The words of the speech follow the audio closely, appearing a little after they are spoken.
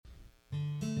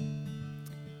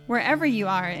Wherever you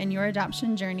are in your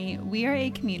adoption journey, we are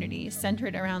a community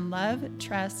centered around love,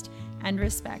 trust, and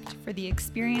respect for the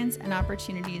experience and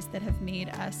opportunities that have made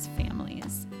us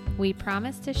families. We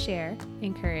promise to share,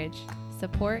 encourage,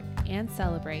 support, and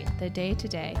celebrate the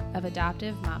day-to-day of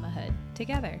adoptive mamahood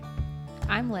together.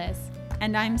 I'm Liz.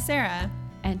 And I'm Sarah.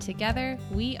 And together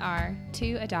we are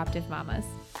two adoptive mamas.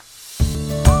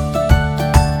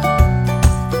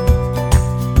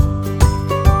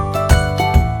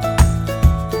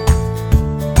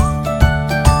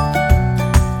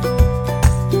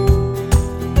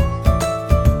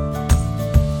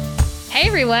 Hey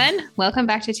everyone, welcome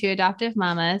back to Two Adoptive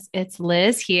Mamas. It's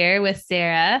Liz here with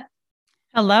Sarah.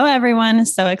 Hello everyone,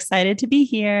 so excited to be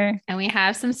here. And we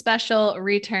have some special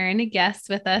return guests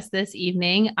with us this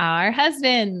evening, our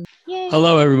husbands. Yay.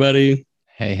 Hello everybody.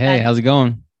 Hey, how's it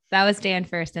going? That was Dan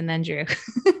first and then Drew.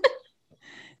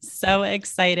 So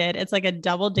excited. It's like a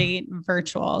double date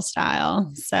virtual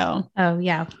style. Oh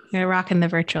yeah, we're rocking the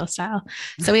virtual style.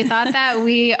 So we thought that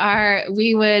we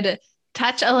would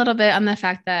touch a little bit on the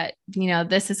fact that,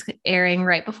 this is airing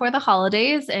right before the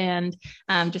holidays and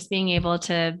just being able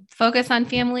to focus on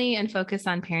family and focus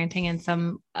on parenting and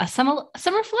some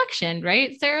reflection,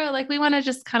 right, Sarah? Like we want to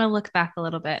just kind of look back a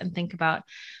little bit and think about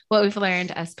what we've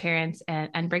learned as parents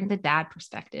and bring the dad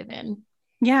perspective in.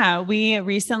 Yeah, we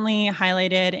recently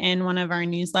highlighted in one of our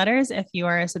newsletters, if you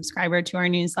are a subscriber to our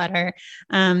newsletter,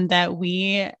 that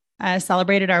we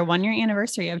celebrated our 1-year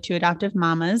anniversary of Two Adoptive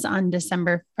Mamas on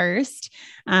December 1st.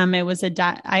 It was an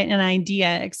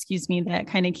idea, that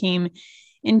kind of came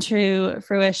into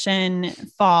fruition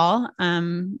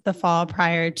the fall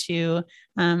prior to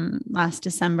last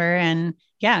December. And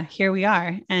yeah, here we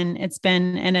are. And it's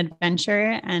been an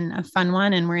adventure and a fun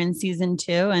one. And we're in season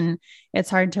 2 and it's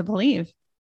hard to believe.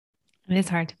 It is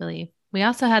hard to believe. We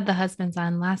also had the husbands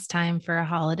on last time for a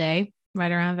holiday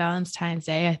right around Valentine's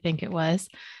Day, I think it was.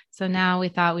 So now we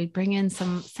thought we'd bring in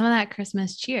some of that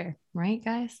Christmas cheer, right,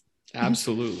 guys?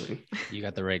 Absolutely. You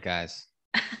got the right guys.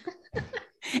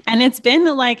 And it's been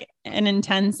like an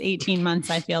intense 18 months,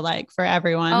 I feel like, for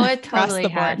everyone. Oh, it totally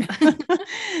across the board.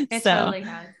 It totally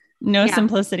has. No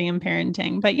simplicity in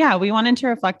parenting. But yeah, we wanted to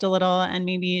reflect a little and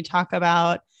maybe talk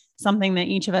about something that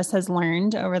each of us has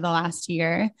learned over the last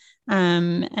year.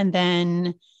 And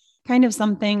then kind of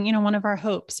something, one of our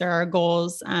hopes or our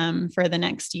goals for the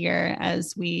next year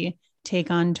as we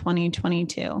take on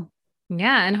 2022.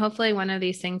 Yeah. And hopefully one of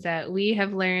these things that we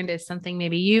have learned is something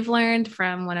maybe you've learned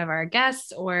from one of our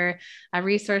guests or a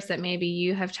resource that maybe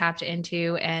you have tapped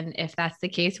into. And if that's the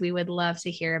case, we would love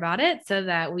to hear about it so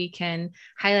that we can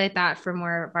highlight that for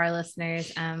more of our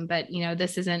listeners. But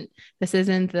this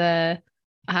isn't the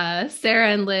Sarah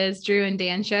and Liz, Drew and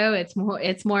Dan show.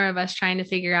 It's more of us trying to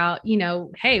figure out,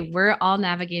 hey, we're all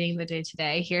navigating the day to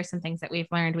day. Here's some things that we've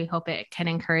learned. We hope it can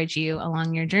encourage you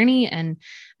along your journey. And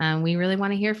we really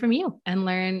want to hear from you and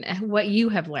learn what you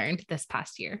have learned this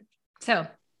past year. So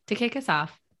to kick us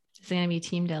off, it's going to be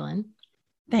Team Dylan.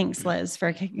 Thanks, Liz, for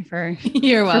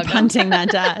You're welcome. For punting that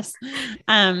to us.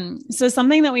 So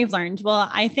something that we've learned, well,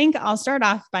 I think I'll start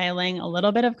off by laying a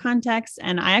little bit of context,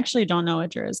 and I actually don't know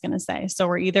what Drew is going to say. So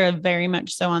we're either very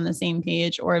much so on the same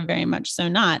page or very much so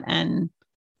not. And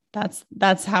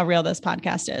that's how real this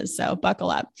podcast is. So buckle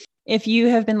up. If you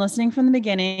have been listening from the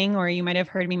beginning, or you might have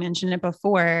heard me mention it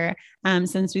before,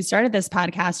 since we started this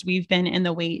podcast, we've been in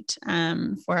the wait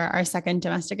for our second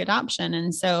domestic adoption.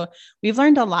 And so we've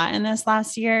learned a lot in this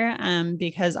last year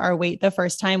because our wait the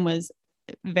first time was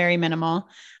very minimal,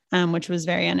 which was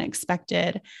very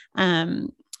unexpected.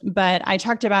 But I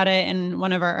talked about it in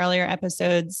one of our earlier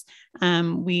episodes.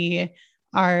 We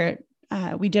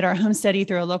did our home study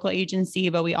through a local agency,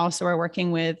 but we also are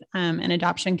working with an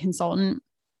adoption consultant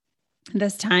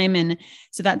this time. And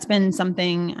so that's been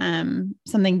something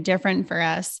different for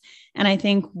us. And I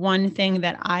think one thing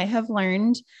that I have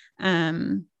learned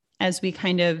as we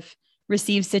kind of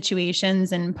receive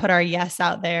situations and put our yes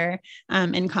out there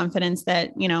in confidence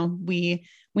that,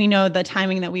 we know the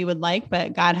timing that we would like,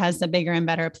 but God has the bigger and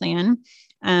better plan.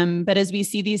 But as we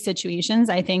see these situations,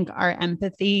 I think our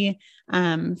empathy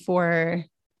for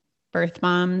birth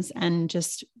moms and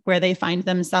just where they find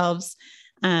themselves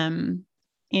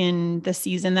in the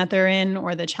season that they're in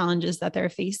or the challenges that they're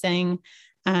facing.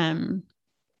 Some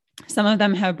of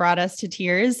them have brought us to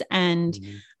tears and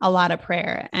a lot of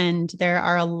prayer. And there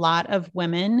are a lot of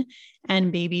women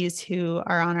and babies who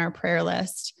are on our prayer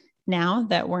list now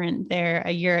that weren't there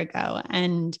a year ago.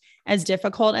 And as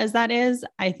difficult as that is,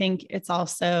 I think it's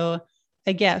also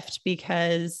a gift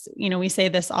because, we say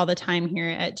this all the time here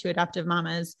at Two Adoptive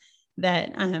Mamas,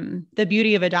 that the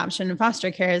beauty of adoption and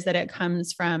foster care is that it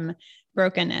comes from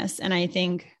brokenness. And I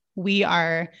think we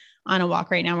are on a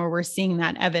walk right now where we're seeing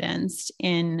that evidenced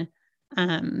in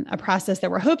a process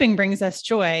that we're hoping brings us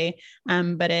joy,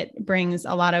 but it brings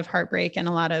a lot of heartbreak and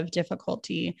a lot of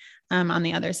difficulty on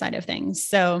the other side of things.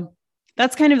 So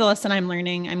that's kind of the lesson I'm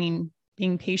learning. I mean,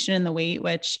 being patient in the wait,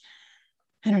 which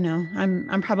I don't know,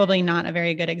 I'm probably not a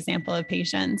very good example of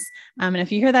patience. And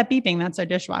if you hear that beeping, that's our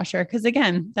dishwasher. Cause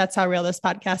again, that's how real this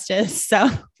podcast is. So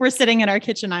we're sitting at our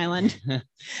kitchen island.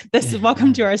 This is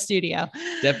welcome to our studio.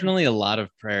 Definitely a lot of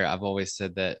prayer. I've always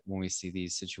said that when we see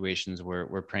these situations where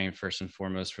we're praying first and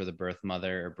foremost for the birth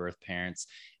mother or birth parents.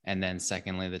 And then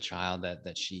secondly, the child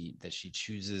that she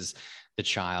chooses the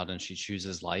child and she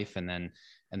chooses life. And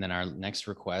then our next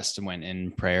request when in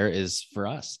prayer is for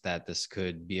us, that this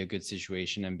could be a good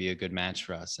situation and be a good match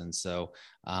for us. And so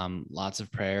lots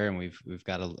of prayer, and we've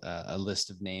got a list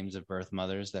of names of birth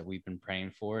mothers that we've been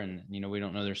praying for. And, you know, we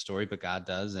don't know their story, but God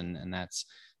does. And that's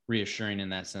reassuring in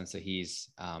that sense that he's,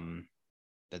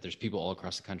 that there's people all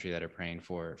across the country that are praying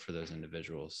for those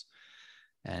individuals.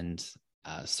 And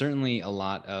certainly a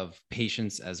lot of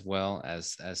patience as well,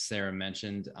 as Sarah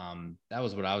mentioned. That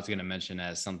was what I was going to mention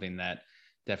as something that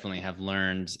definitely have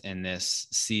learned in this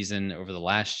season over the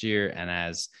last year, and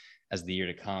as the year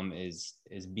to come, is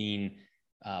being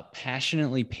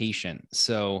passionately patient.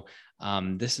 So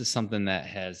this is something that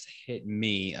has hit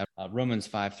me. Romans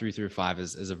 5:3-5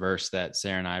 is a verse that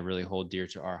Sarah and I really hold dear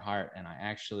to our heart. And I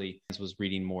actually was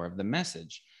reading more of the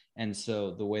Message. And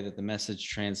so the way that the Message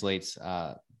translates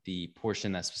the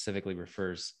portion that specifically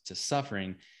refers to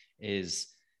suffering is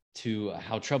to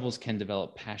how troubles can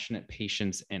develop passionate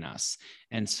patience in us.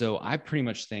 And so I pretty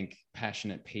much think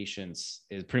passionate patience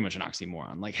is pretty much an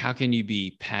oxymoron. Like, how can you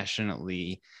be passionate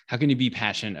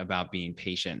about being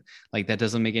patient? Like, that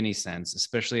doesn't make any sense,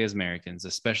 especially as Americans,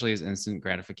 especially as instant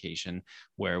gratification,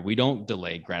 where we don't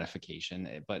delay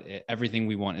gratification, but everything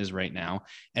we want is right now.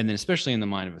 And then especially in the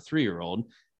mind of a 3-year-old,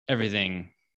 everything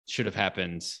should have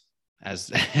happened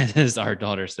as our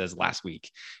daughter says last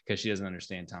week, because she doesn't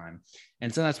understand time.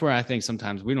 And so that's where I think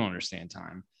sometimes we don't understand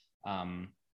time,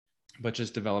 but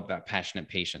just develop that passionate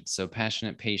patience. So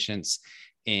passionate patience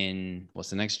in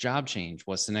what's the next job change?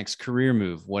 What's the next career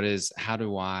move? How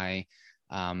do I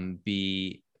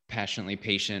be passionately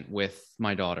patient with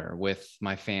my daughter, with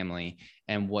my family,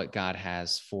 and what God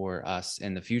has for us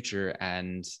in the future?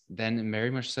 And then very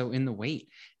much so in the wait,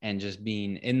 and just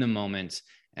being in the moment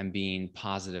and being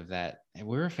positive that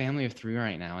we're a family of 3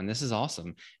 right now. And this is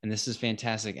awesome. And this is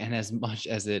fantastic. And as much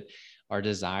as our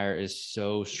desire is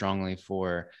so strongly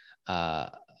for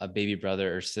a baby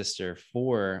brother or sister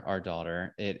for our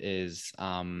daughter, it is,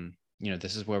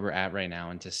 this is where we're at right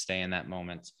now, and to stay in that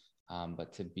moment,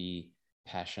 but to be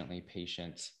passionately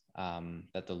patient,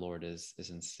 that the Lord is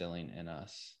instilling in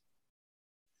us.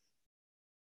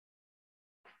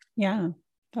 Yeah,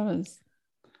 that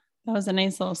was a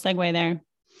nice little segue there.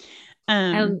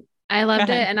 I loved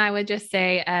it. And I would just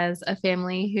say, as a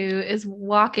family who is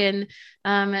walking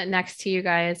next to you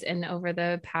guys, and over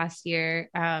the past year,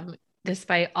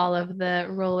 despite all of the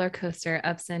roller coaster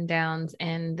ups and downs,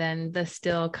 and then the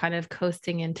still kind of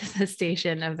coasting into the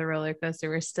station of the roller coaster,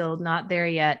 we're still not there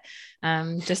yet.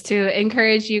 Just to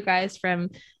encourage you guys from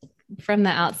the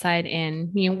outside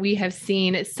in, we have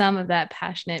seen some of that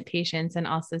passionate patience, and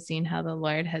also seen how the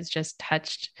Lord has just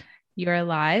touched your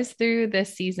lives through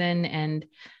this season, and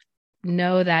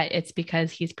know that it's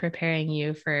because he's preparing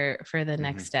you for the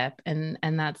next step. And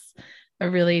that's a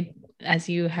really, as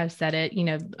you have said it,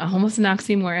 almost an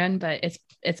oxymoron, but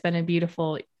it's been a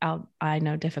beautiful, I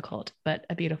know difficult, but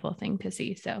a beautiful thing to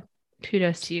see. So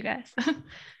kudos to you guys.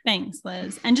 Thanks,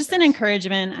 Liz. And just an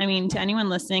encouragement, to anyone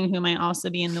listening who might also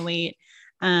be in the wait.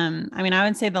 I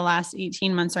would say the last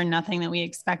 18 months are nothing that we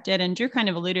expected. And Drew kind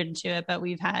of alluded to it, but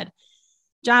we've had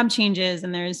job changes,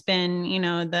 and there's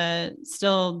been,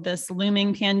 still this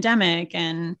looming pandemic,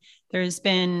 and there's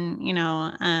been,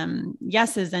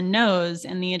 yeses and nos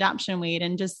in the adoption wait,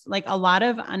 and just like a lot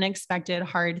of unexpected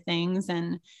hard things.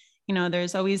 And,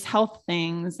 there's always health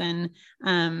things, and,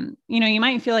 you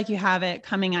might feel like you have it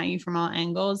coming at you from all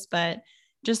angles, but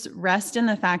just rest in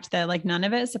the fact that like none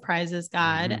of it surprises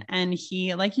God. And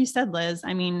he, like you said, Liz,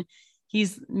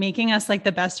 he's making us like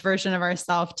the best version of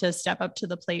ourselves to step up to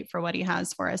the plate for what he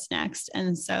has for us next.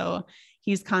 And so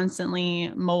he's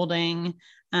constantly molding,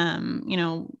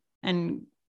 and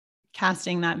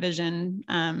casting that vision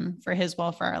for his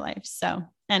will for our life. So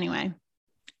anyway,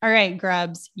 all right,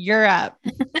 Grubs, you're up.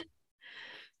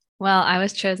 Well, I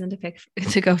was chosen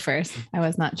to go first. I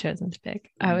was not chosen to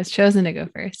pick. I was chosen to go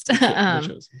first.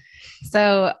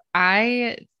 So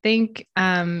I think,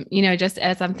 just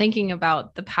as I'm thinking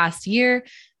about the past year,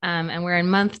 and we're in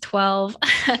month 12,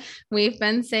 we've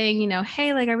been saying,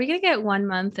 hey, like, are we going to get 1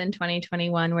 month in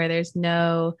 2021 where there's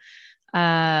no,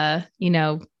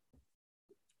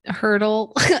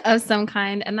 hurdle of some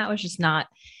kind? And that was just not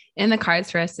in the cards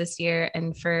for us this year.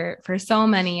 And for so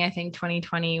many, I think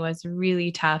 2020 was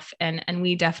really tough, and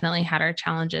we definitely had our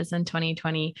challenges in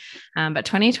 2020. But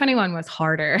 2021 was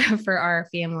harder for our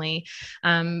family,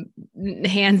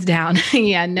 hands down.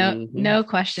 Yeah, no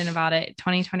question about it.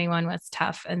 2021 was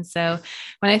tough. And so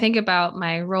when I think about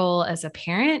my role as a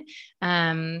parent,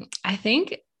 I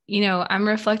think, I'm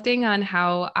reflecting on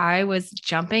how I was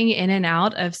jumping in and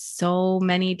out of so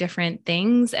many different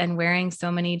things and wearing so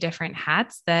many different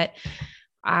hats that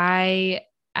I,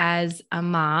 as a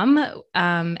mom,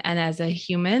 and as a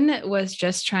human, was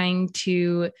just trying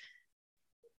to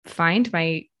find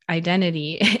my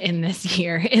identity in this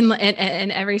year, in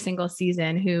every single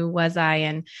season. Who was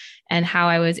I, and how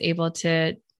I was able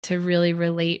to really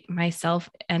relate myself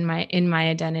and my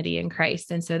identity in Christ.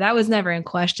 And so that was never in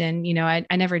question. I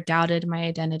never doubted my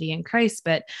identity in Christ,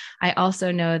 but I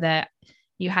also know that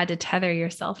you had to tether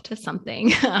yourself to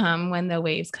something when the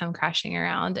waves come crashing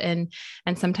around. And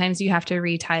sometimes you have to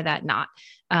retie that knot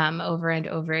over and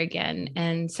over again.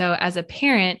 And so as a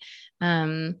parent,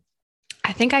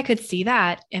 I think I could see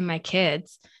that in my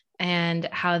kids and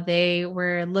how they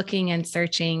were looking and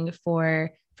searching for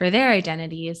their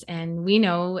identities. And we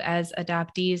know as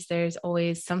adoptees, there's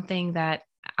always something that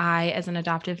I, as an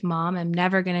adoptive mom, am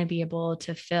never going to be able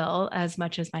to fill as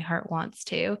much as my heart wants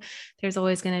to. There's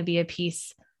always going to be a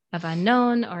piece of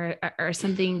unknown or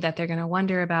something that they're going to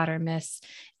wonder about or miss.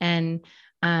 And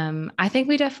I think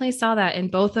we definitely saw that in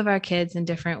both of our kids in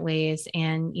different ways.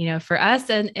 And, for us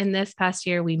in this past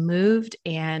year, we moved,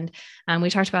 and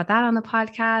we talked about that on the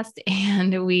podcast.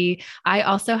 And I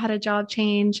also had a job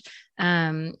change.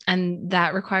 And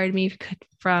that required me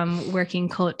from working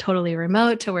totally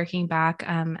remote to working back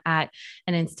at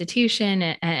an institution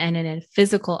and in a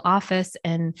physical office.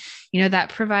 And, that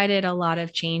provided a lot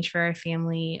of change for our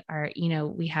family.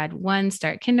 We had one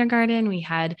start kindergarten, we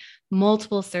had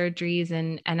multiple surgeries.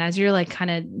 And as you're like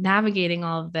kind of navigating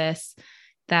all of this,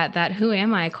 that who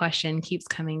am I question keeps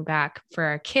coming back for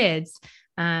our kids.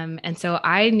 And so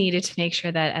I needed to make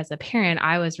sure that as a parent,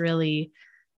 I was really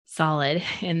solid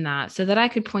in that, so that I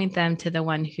could point them to the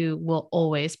one who will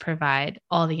always provide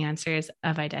all the answers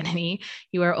of identity.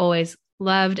 You are always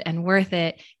loved and worth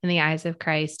it in the eyes of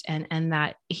Christ, and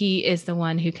that he is the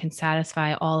one who can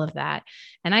satisfy all of that.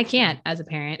 And I can't as a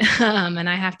parent. And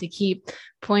I have to keep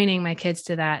pointing my kids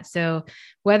to that. So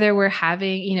whether we're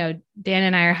having, Dan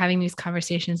and I are having these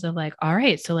conversations of like, all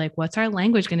right, so like, what's our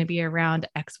language going to be around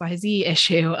XYZ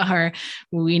issue? Or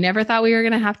we never thought we were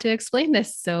going to have to explain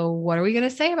this. So what are we going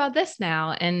to say about this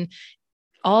now? And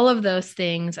all of those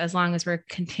things, as long as we're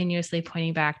continuously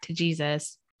pointing back to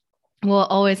Jesus, we'll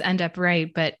always end up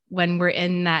right. But when we're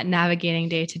in that navigating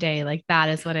day to day, like that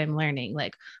is what I'm learning.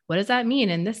 Like, what does that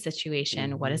mean in this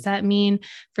situation? What does that mean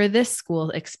for this school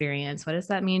experience? What does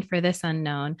that mean for this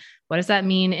unknown? What does that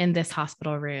mean in this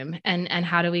hospital room? And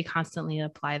how do we constantly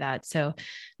apply that? So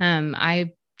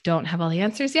I don't have all the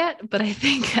answers yet, but I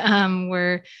think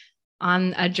we're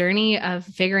on a journey of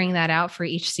figuring that out for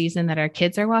each season that our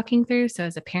kids are walking through. So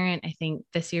as a parent, I think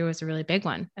this year was a really big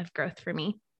one of growth for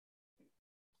me.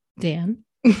 Dan?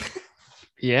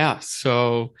 Yeah.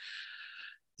 So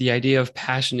the idea of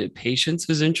passionate patience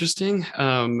is interesting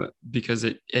because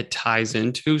it ties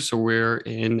into, so we're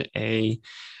in a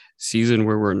season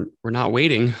where we're not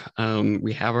waiting.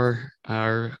 We have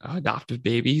our adoptive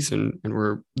babies and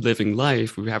we're living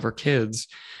life. We have our kids.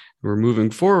 We're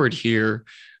moving forward here,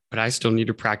 but I still need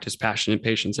to practice passionate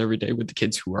patience every day with the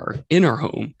kids who are in our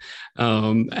home,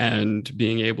 and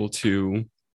being able to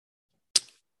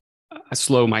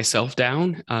slow myself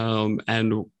down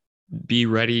and be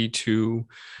ready to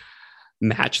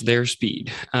match their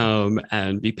speed,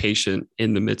 and be patient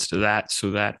in the midst of that,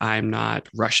 so that I'm not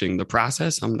rushing the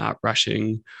process. I'm not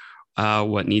rushing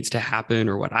what needs to happen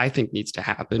or what I think needs to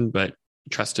happen, but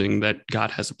trusting that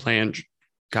God has a plan.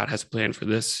 God has a plan for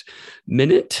this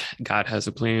minute. God has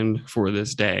a plan for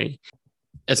this day.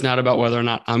 It's not about whether or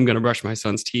not I'm going to brush my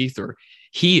son's teeth or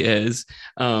he is.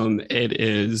 It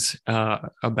is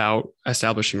about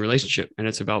establishing relationship, and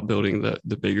it's about building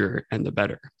the bigger and the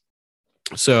better.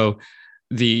 So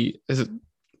the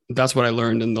that's what I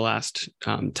learned in the last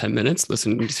 10 minutes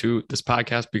listening to this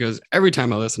podcast, because every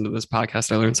time I listen to this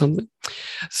podcast, I learn something.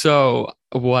 So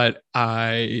what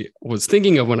I was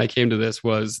thinking of when I came to this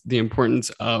was the importance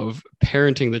of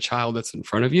parenting the child that's in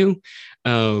front of you,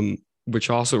 which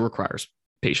also requires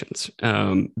patience,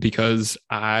 because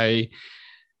I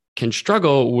can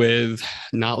struggle with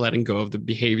not letting go of the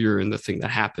behavior and the thing that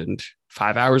happened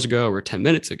 5 hours ago or 10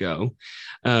 minutes ago.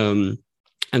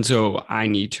 And so I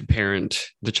need to parent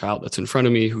the child that's in front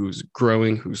of me, who's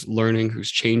growing, who's learning,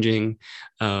 who's changing,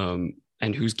 and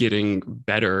who's getting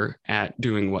better at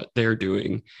doing what they're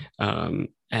doing,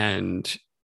 and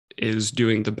is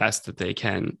doing the best that they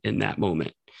can in that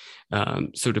moment.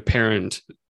 So to parent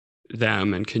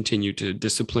them and continue to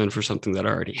discipline for something that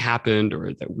already happened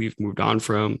or that we've moved on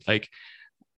from, like,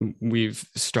 we've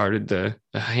started the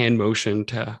hand motion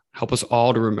to help us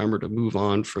all to remember to move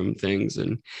on from things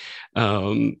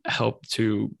and help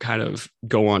to kind of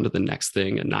go on to the next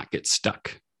thing and not get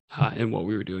stuck in what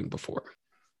we were doing before.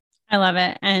 I love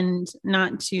it. And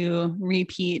not to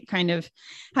repeat kind of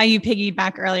how you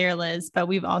piggyback earlier, Liz, but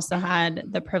we've also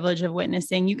had the privilege of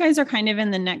witnessing, you guys are kind of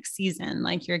in the next season,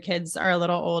 like your kids are a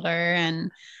little older and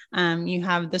you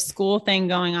have the school thing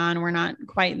going on. We're not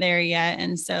quite there yet.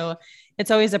 And so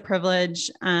it's always a privilege.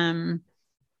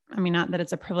 I mean, not that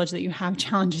it's a privilege that you have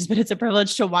challenges, but it's a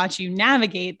privilege to watch you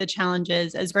navigate the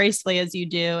challenges as gracefully as you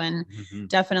do. And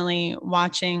definitely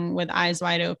watching with eyes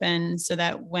wide open so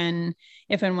that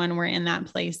if and when we're in that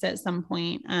place at some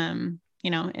point,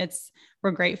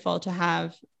 we're grateful to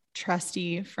have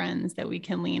trusty friends that we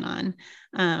can lean on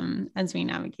as we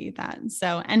navigate that.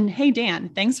 So, and hey, Dan,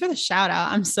 thanks for the shout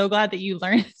out. I'm so glad that you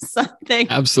learned something.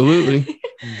 Absolutely.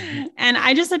 And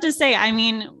I just have to say, I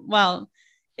mean, well,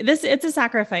 it's a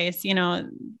sacrifice,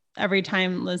 every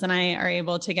time Liz and I are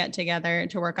able to get together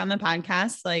to work on the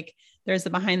podcast, like there's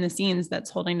the behind the scenes that's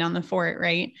holding down the fort,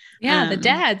 right? Yeah. The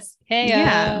dads. Hey,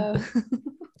 yeah.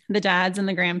 The dads and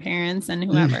the grandparents and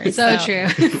whoever. So true.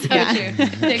 True.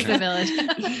 It takes a village.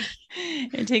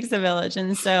 It takes a village.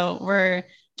 And so we're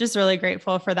just really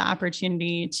grateful for the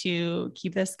opportunity to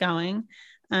keep this going.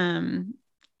 So,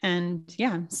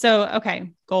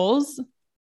 okay. Goals.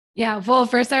 Yeah. Well,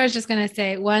 first I was just going to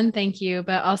say one, thank you,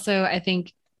 but also I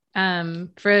think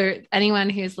for anyone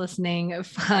who's listening,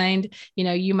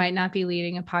 you might not be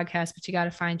leading a podcast, but you got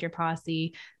to find your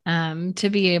posse to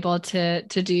be able to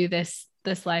do this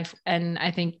life. And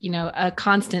I think, a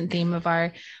constant theme of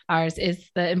ours is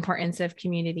the importance of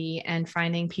community and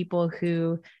finding people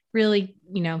who really,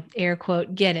 air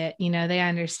quote, get it, they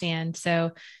understand.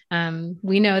 So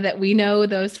we know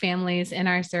those families in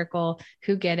our circle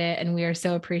who get it. And we are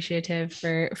so appreciative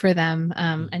for them.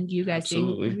 And you guys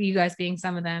being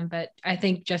some of them, but I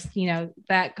think just,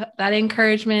 that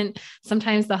encouragement,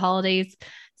 sometimes the holidays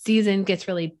season gets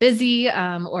really busy,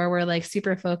 or we're like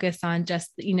super focused on just,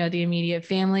 the immediate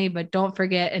family, but don't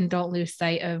forget and don't lose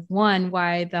sight of one,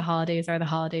 why the holidays are the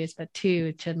holidays, but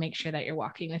two, to make sure that you're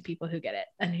walking with people who get it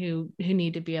and who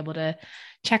need to be able to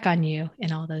check on you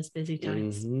in all those busy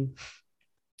times.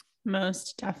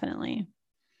 Most definitely.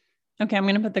 Okay. I'm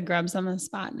going to put the grubs on the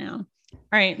spot now. All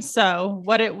right. So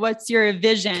what's your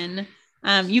vision?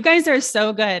 You guys are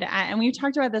so good and we've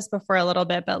talked about this before a little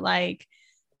bit, but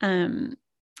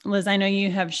Liz, I know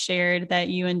you have shared that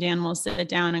you and Dan will sit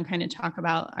down and kind of talk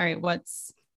about, all right,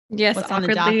 what's on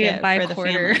the docket by for the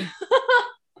quarter. family.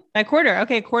 By quarter.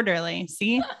 Okay. Quarterly.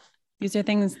 See, these are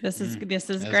things, this is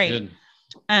great.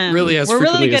 Really, as we're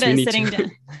really good at sitting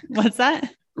down. What's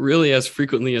that? Really as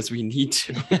frequently as we need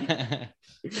to.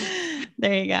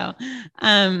 There you go.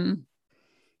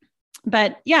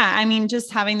 But yeah, I mean,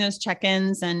 just having those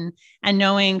check-ins and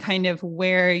knowing kind of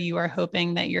where you are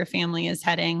hoping that your family is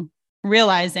heading,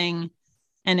 realizing,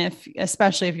 and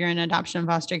especially if you're in adoption and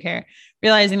foster care,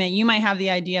 realizing that you might have the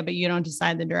idea, but you don't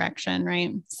decide the direction.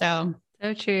 Right. So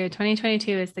true.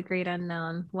 2022 is the great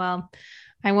unknown. Well,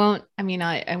 I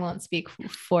won't speak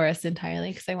for us entirely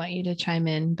because I want you to chime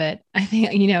in, but I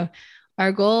think,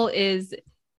 our goal is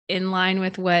in line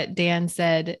with what Dan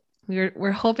said.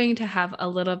 We're hoping to have a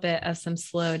little bit of some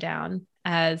slowdown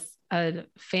as a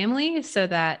family so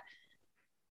that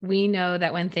we know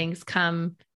that when things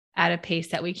come at a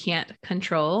pace that we can't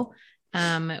control,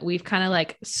 we've kind of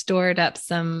like stored up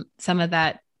some of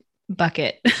that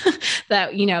bucket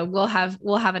that,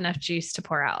 we'll have enough juice to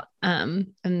pour out.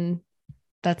 And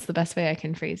that's the best way I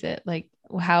can phrase it. Like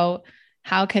how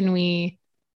can we,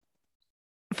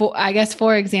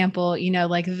 for example,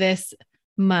 like this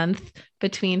month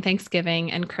between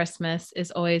Thanksgiving and Christmas is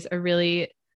always a really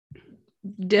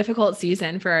difficult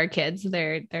season for our kids.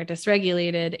 They're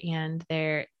dysregulated, and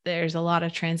there's a lot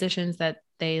of transitions that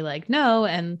they like know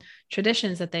and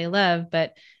traditions that they love,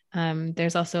 but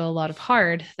there's also a lot of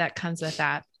hard that comes with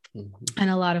that. And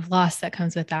a lot of loss that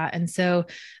comes with that. And so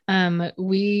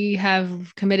we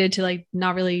have committed to like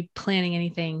not really planning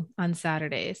anything on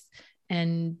Saturdays.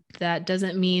 And that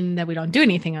doesn't mean that we don't do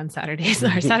anything on Saturdays.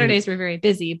 Our Saturdays were very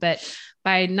busy, but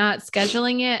by not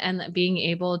scheduling it and being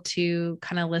able to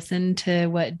kind of listen to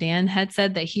what Dan had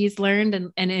said that he's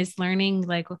learned and is learning,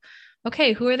 like,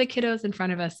 okay, who are the kiddos in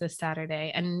front of us this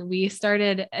Saturday? And we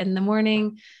started in the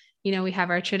morning. You know, we have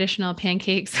our traditional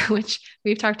pancakes, which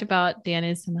we've talked about. Dan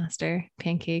is the master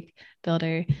pancake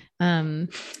builder,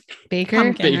 baker.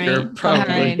 Pumpkin, Baker, right?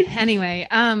 probably. Right. Anyway,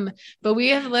 but we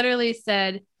have literally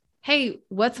said, hey,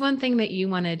 what's one thing that you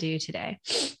want to do today?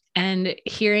 And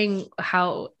hearing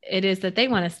how it is that they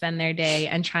want to spend their day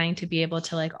and trying to be able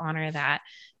to like honor that.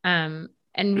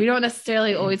 And we don't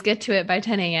necessarily always get to it by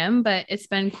 10 a.m., but it's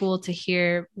been cool to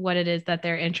hear what it is that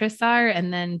their interests are,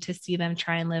 and then to see them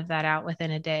try and live that out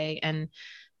within a day. And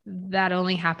that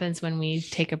only happens when we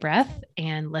take a breath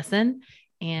and listen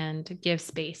and give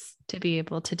space to be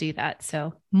able to do that.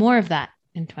 So more of that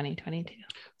in 2022.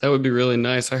 That would be really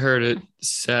nice. I heard it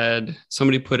said,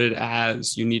 somebody put it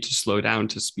as you need to slow down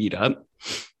to speed up.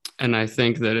 And I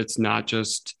think that it's not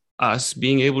just us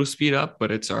being able to speed up,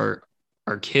 but it's our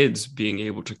kids being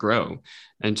able to grow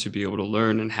and to be able to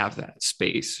learn and have that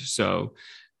space. So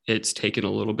it's taken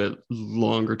a little bit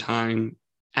longer time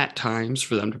at times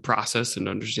for them to process and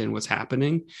understand what's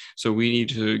happening. So we need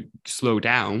to slow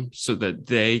down so that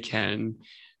they can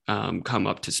come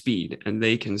up to speed and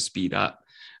they can speed up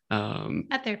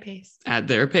At their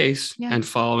pace. Yeah. And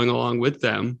following along with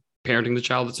them, parenting the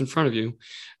child that's in front of you,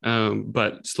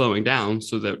 but slowing down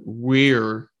so that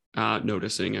we're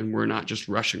noticing and we're not just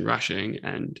rushing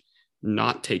and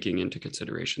not taking into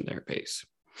consideration their pace.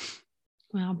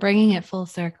 Well, bringing it full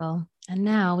circle. And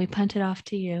now we punt it off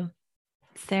to you,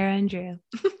 Sarah and Drew.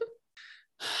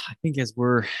 I think as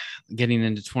we're getting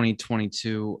into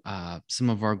 2022, some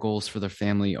of our goals for the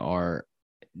family are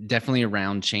definitely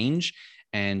around change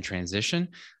and transition.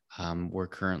 We're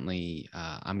currently,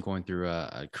 I'm going through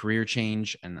a career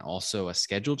change and also a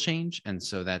schedule change. And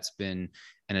so that's been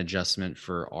an adjustment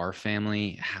for our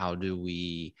family. How do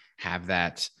we have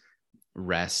that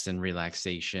rest and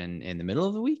relaxation in the middle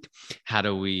of the week? How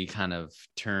do we kind of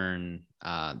turn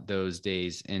those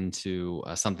days into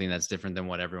something that's different than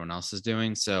what everyone else is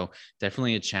doing? So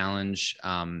definitely a challenge,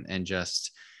 and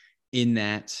just in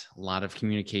that, a lot of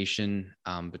communication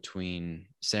between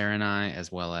Sarah and I,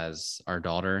 as well as our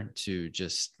daughter, to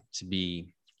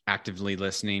be actively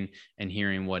listening and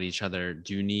hearing what each other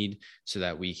do need, so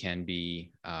that we can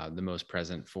be the most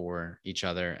present for each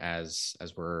other as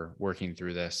we're working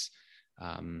through this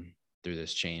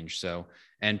change. So,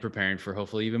 and preparing for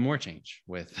hopefully even more change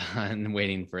with and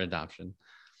waiting for adoption.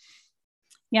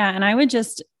 Yeah. And I would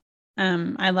just,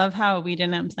 I love how we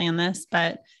didn't plan this,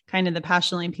 but kind of the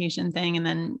passionately patient thing. And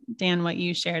then Dan, what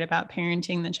you shared about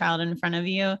parenting the child in front of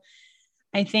you.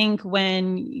 I think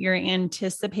when you're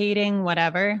anticipating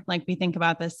whatever, like we think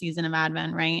about this season of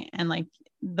Advent, right? And like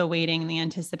the waiting, the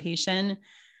anticipation,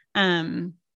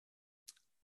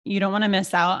 you don't want to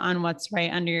miss out on what's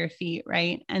right under your feet.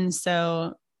 Right. And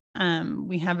so,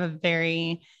 we have a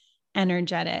very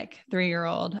energetic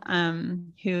 3-year-old,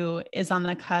 who is on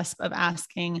the cusp of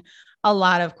asking a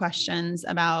lot of questions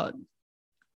about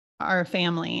our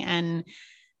family. And,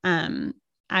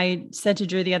 I said to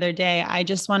Drew the other day, I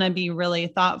just want to be really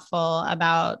thoughtful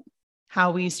about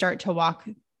how we start to walk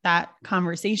that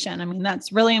conversation. I mean,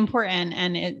 that's really important,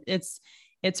 and it's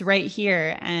right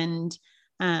here. And,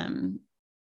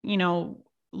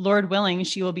 Lord willing,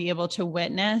 she will be able to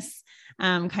witness,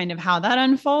 kind of how that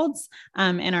unfolds,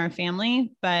 in our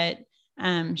family, but,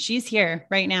 she's here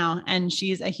right now, and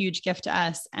she's a huge gift to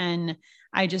us. And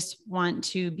I just want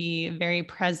to be very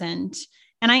present.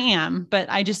 And I am, but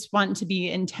I just want to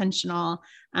be intentional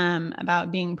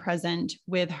about being present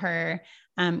with her,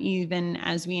 even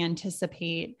as we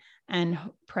anticipate and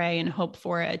pray and hope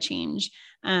for a change.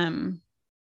 So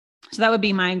that would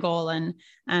be my goal.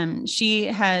 And she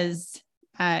has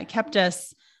kept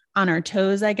us on our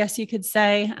toes, I guess you could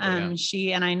say.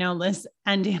 She, and I know Liz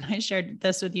and Dan, I shared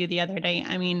this with you the other day.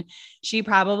 I mean, she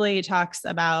probably talks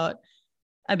about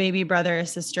a baby brother or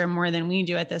sister more than we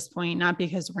do at this point, not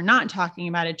because we're not talking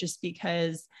about it, just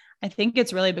because I think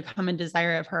it's really become a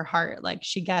desire of her heart. Like,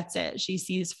 she gets it. She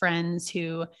sees friends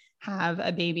who have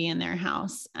a baby in their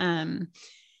house. And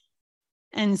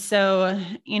so,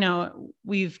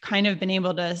 we've kind of been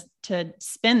able to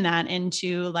spin that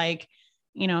into, like,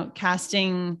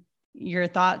 casting your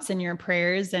thoughts and your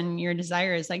prayers and your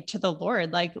desires, like to the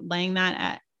Lord, like laying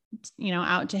that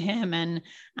out to him and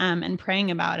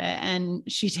praying about it. And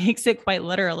she takes it quite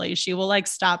literally. She will like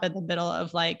stop at the middle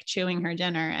of like chewing her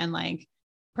dinner and like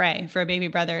pray for a baby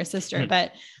brother or sister.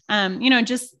 But,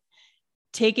 just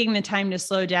taking the time to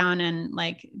slow down and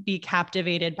like be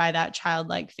captivated by that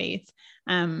childlike faith.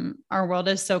 Our world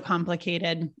is so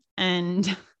complicated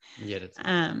and yet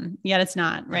it's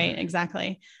not, right?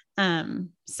 Exactly.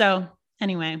 So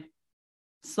anyway,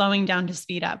 slowing down to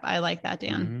speed up. I like that,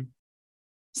 Dan. Mm-hmm.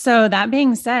 So that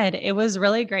being said, it was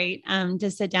really great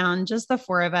to sit down, just the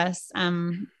four of us.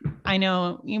 I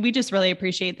know we just really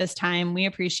appreciate this time. We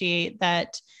appreciate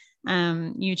that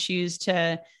you choose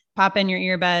to pop in your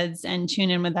earbuds and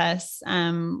tune in with us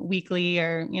weekly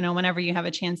or, whenever you have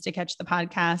a chance to catch the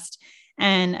podcast.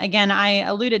 And again, I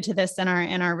alluded to this in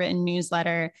our written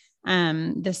newsletter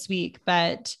this week,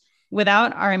 but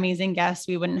without our amazing guests,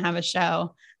 we wouldn't have a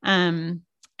show. And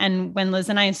when Liz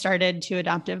and I started Two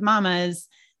Adoptive Mamas,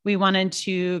 we wanted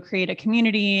to create a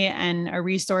community and a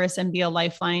resource and be a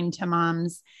lifeline to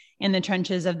moms in the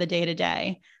trenches of the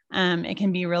day-to-day. It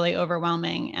can be really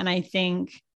overwhelming. And I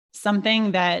think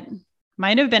something that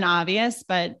might have been obvious,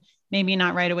 but maybe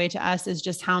not right away to us, is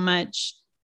just how much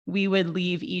we would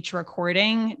leave each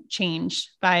recording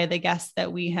changed by the guests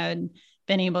that we had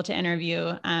been able to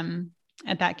interview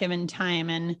at that given time.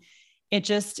 And it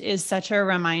just is such a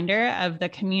reminder of the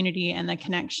community and the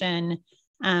connection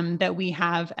that we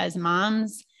have as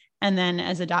moms, and then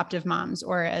as adoptive moms,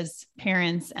 or as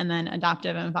parents, and then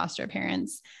adoptive and foster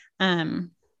parents.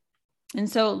 And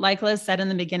so, like Liz said in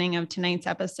the beginning of tonight's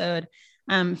episode,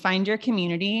 find your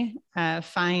community,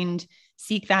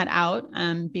 seek that out,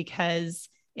 because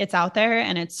it's out there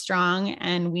and it's strong,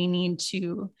 and we need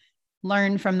to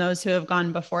learn from those who have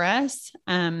gone before us,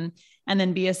 and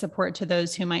then be a support to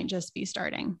those who might just be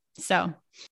starting. So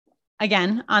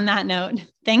again, on that note,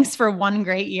 thanks for one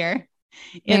great year.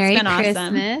 Merry It's been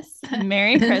Christmas. Awesome.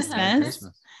 Merry Christmas.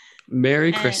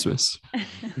 Merry Christmas.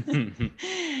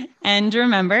 And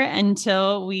remember,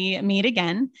 until we meet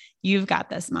again, you've got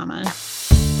this, Mama.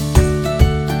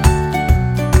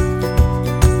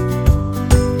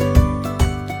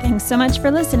 Thanks so much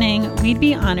for listening. We'd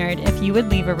be honored if you would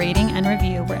leave a rating and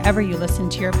review wherever you listen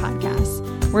to your podcasts.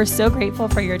 We're so grateful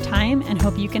for your time and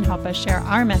hope you can help us share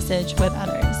our message with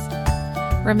others.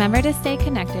 Remember to stay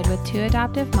connected with Two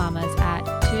Adoptive Mamas at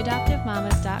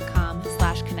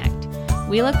twoadoptivemamas.com/connect.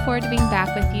 We look forward to being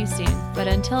back with you soon, but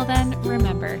until then,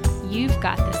 remember, you've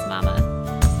got this,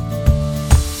 Mama.